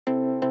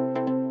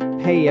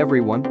Hey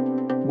everyone!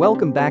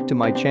 Welcome back to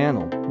my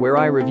channel, where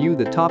I review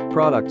the top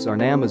products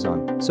on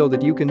Amazon so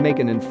that you can make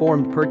an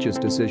informed purchase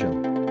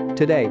decision.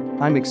 Today,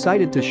 I'm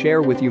excited to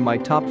share with you my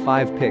top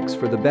 5 picks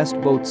for the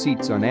best boat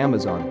seats on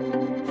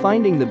Amazon.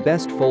 Finding the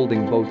best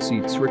folding boat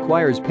seats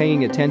requires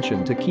paying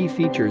attention to key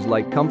features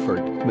like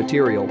comfort,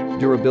 material,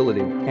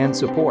 durability, and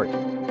support.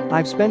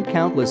 I've spent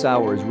countless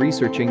hours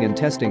researching and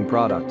testing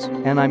products,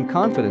 and I'm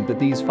confident that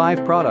these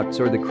 5 products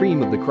are the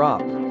cream of the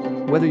crop.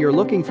 Whether you're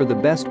looking for the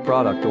best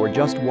product or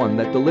just one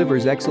that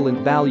delivers excellent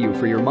value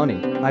for your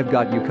money, I've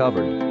got you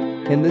covered.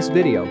 In this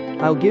video,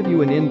 I'll give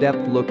you an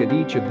in-depth look at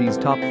each of these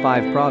top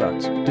 5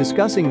 products,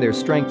 discussing their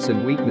strengths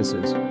and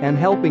weaknesses, and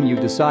helping you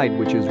decide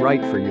which is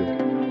right for you.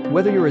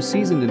 Whether you're a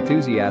seasoned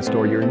enthusiast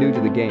or you're new to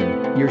the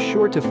game, you're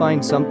sure to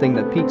find something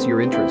that piques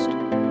your interest.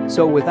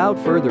 So without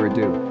further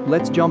ado,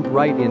 let's jump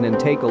right in and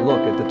take a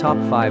look at the top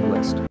 5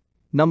 list.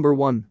 Number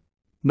 1.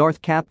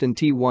 North Captain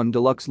T1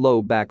 Deluxe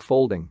Low Back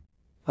Folding.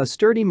 A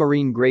sturdy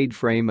marine-grade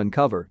frame and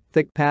cover,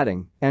 thick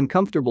padding, and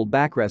comfortable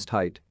backrest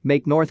height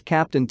make North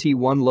Captain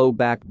T1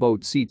 low-back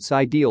boat seats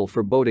ideal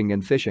for boating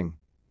and fishing.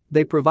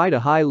 They provide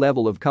a high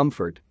level of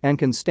comfort and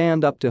can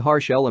stand up to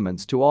harsh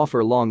elements to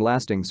offer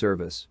long-lasting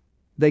service.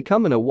 They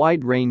come in a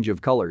wide range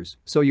of colors,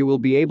 so you will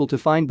be able to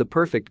find the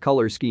perfect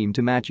color scheme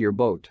to match your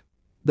boat.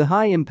 The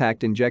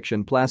high-impact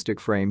injection plastic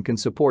frame can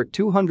support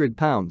 200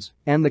 pounds,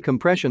 and the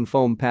compression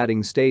foam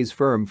padding stays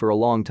firm for a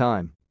long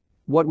time.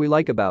 What we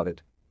like about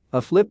it: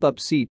 a flip-up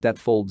seat that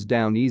folds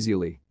down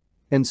easily.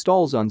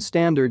 Installs on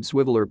standard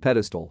swivel or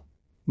pedestal.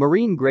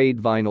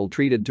 Marine-grade vinyl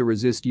treated to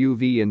resist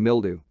UV and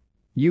mildew.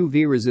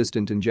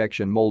 UV-resistant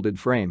injection molded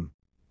frame.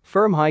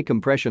 Firm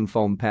high-compression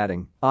foam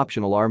padding,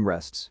 optional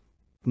armrests.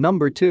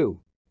 Number 2.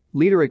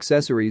 Leader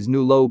Accessories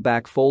New Low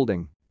Back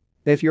Folding.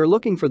 If you're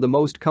looking for the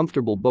most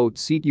comfortable boat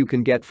seat you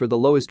can get for the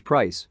lowest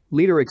price,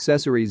 Leader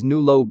Accessories New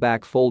Low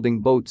Back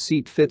Folding Boat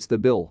Seat fits the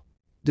bill.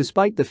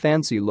 Despite the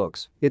fancy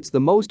looks, it's the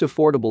most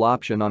affordable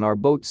option on our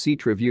boat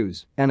seat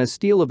reviews and a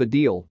steal of a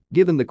deal,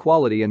 given the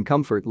quality and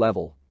comfort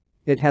level.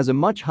 It has a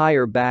much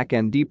higher back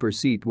and deeper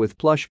seat with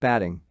plush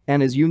padding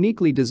and is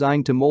uniquely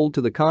designed to mold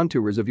to the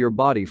contours of your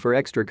body for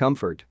extra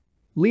comfort.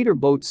 Leader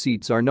boat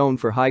seats are known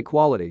for high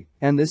quality,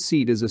 and this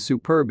seat is a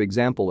superb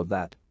example of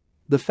that.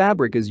 The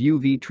fabric is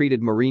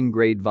UV-treated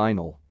marine-grade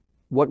vinyl.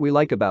 What we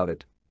like about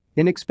it: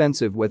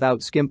 inexpensive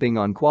without skimping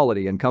on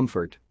quality and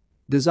comfort.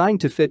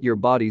 Designed to fit your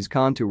body's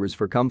contours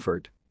for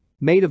comfort.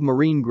 Made of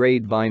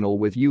marine-grade vinyl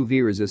with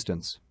UV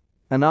resistance.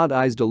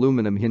 Anodized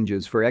aluminum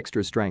hinges for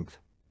extra strength.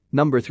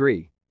 Number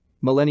 3.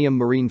 Millennium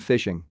Marine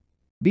Fishing.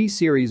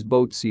 B-Series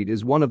boat seat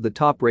is one of the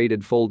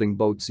top-rated folding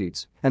boat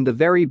seats and the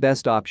very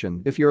best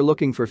option if you're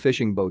looking for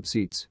fishing boat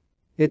seats.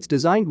 It's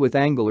designed with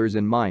anglers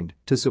in mind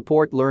to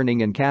support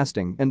learning and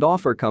casting and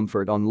offer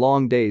comfort on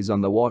long days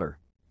on the water.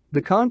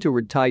 The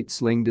contoured tight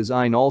sling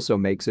design also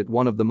makes it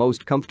one of the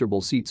most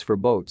comfortable seats for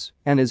boats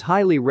and is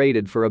highly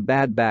rated for a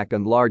bad back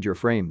and larger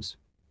frames.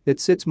 It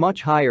sits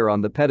much higher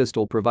on the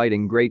pedestal,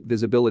 providing great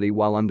visibility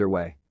while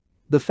underway.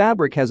 The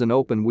fabric has an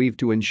open weave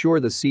to ensure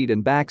the seat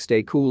and back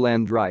stay cool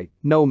and dry,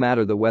 no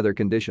matter the weather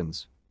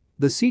conditions.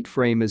 The seat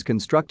frame is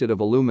constructed of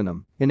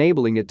aluminum,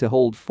 enabling it to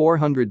hold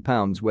 400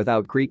 pounds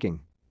without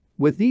creaking.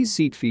 With these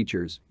seat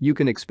features, you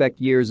can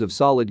expect years of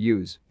solid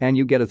use, and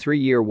you get a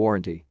 3-year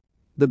warranty.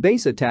 The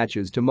base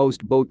attaches to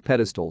most boat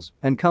pedestals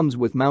and comes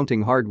with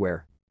mounting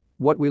hardware.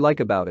 What we like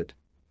about it: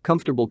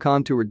 comfortable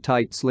contoured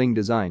tight sling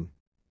design.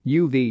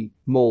 UV,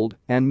 mold,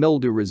 and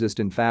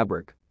mildew-resistant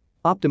fabric.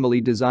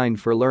 Optimally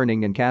designed for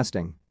learning and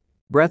casting.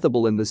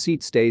 Breathable, and the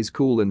seat stays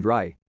cool and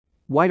dry.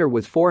 Wider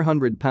with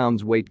 400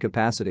 pounds weight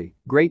capacity,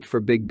 great for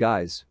big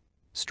guys.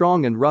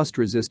 Strong and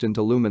rust-resistant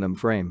aluminum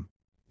frame.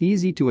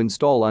 Easy to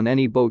install on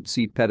any boat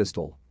seat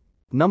pedestal.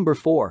 Number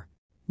 4.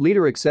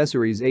 Leader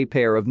Accessories A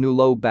Pair of New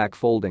Low Back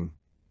Folding.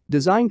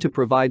 Designed to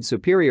provide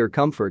superior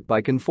comfort by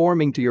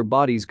conforming to your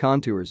body's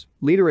contours,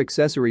 Leader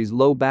Accessories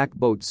low-back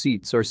boat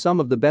seats are some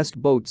of the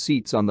best boat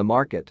seats on the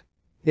market.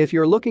 If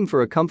you're looking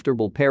for a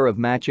comfortable pair of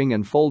matching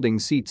and folding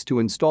seats to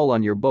install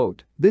on your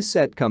boat, this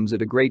set comes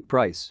at a great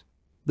price.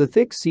 The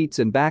thick seats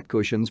and back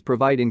cushions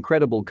provide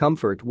incredible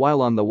comfort while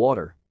on the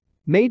water.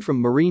 Made from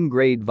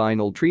marine-grade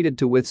vinyl treated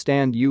to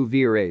withstand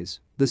UV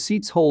rays, the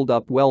seats hold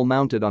up well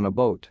mounted on a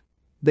boat.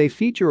 They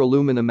feature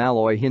aluminum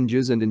alloy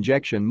hinges and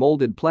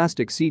injection-molded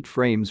plastic seat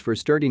frames for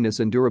sturdiness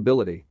and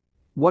durability.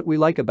 What we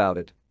like about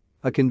it: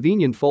 a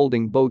convenient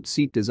folding boat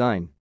seat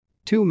design.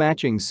 2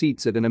 matching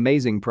seats at an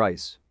amazing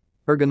price.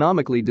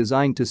 Ergonomically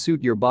designed to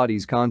suit your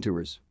body's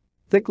contours.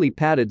 Thickly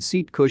padded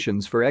seat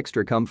cushions for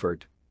extra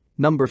comfort.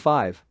 Number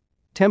 5.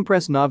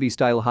 Tempress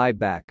Navi-Style High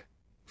Back.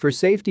 For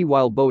safety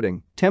while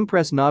boating,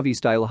 Tempress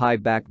Navi-Style High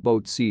Back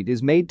Boat Seat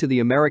is made to the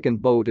American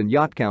Boat and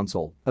Yacht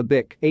Council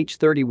 (ABIC)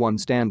 H31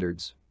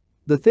 standards.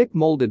 The thick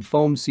molded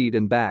foam seat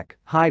and back,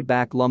 high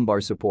back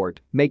lumbar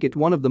support make it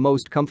one of the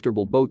most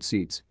comfortable boat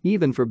seats,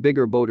 even for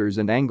bigger boaters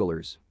and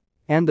anglers.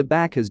 And the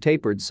back has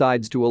tapered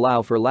sides to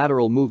allow for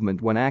lateral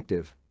movement when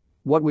active.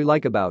 What we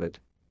like about it: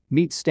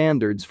 meets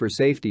standards for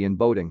safety in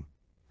boating.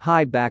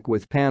 High back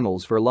with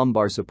panels for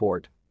lumbar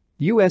support.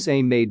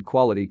 USA made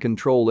quality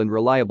control and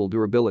reliable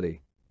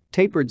durability.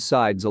 Tapered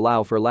sides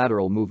allow for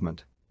lateral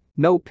movement.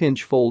 No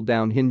pinch fold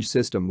down hinge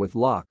system with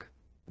lock.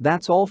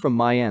 That's all from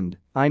my end.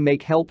 I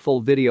make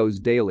helpful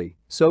videos daily,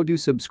 so do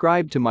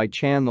subscribe to my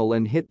channel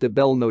and hit the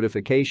bell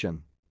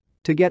notification.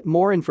 To get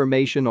more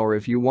information or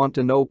if you want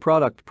to know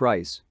product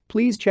price,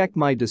 please check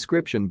my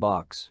description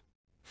box.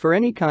 For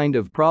any kind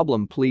of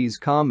problem, please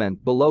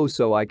comment below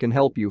so I can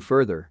help you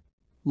further.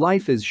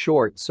 Life is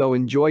short, so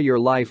enjoy your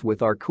life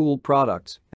with our cool products.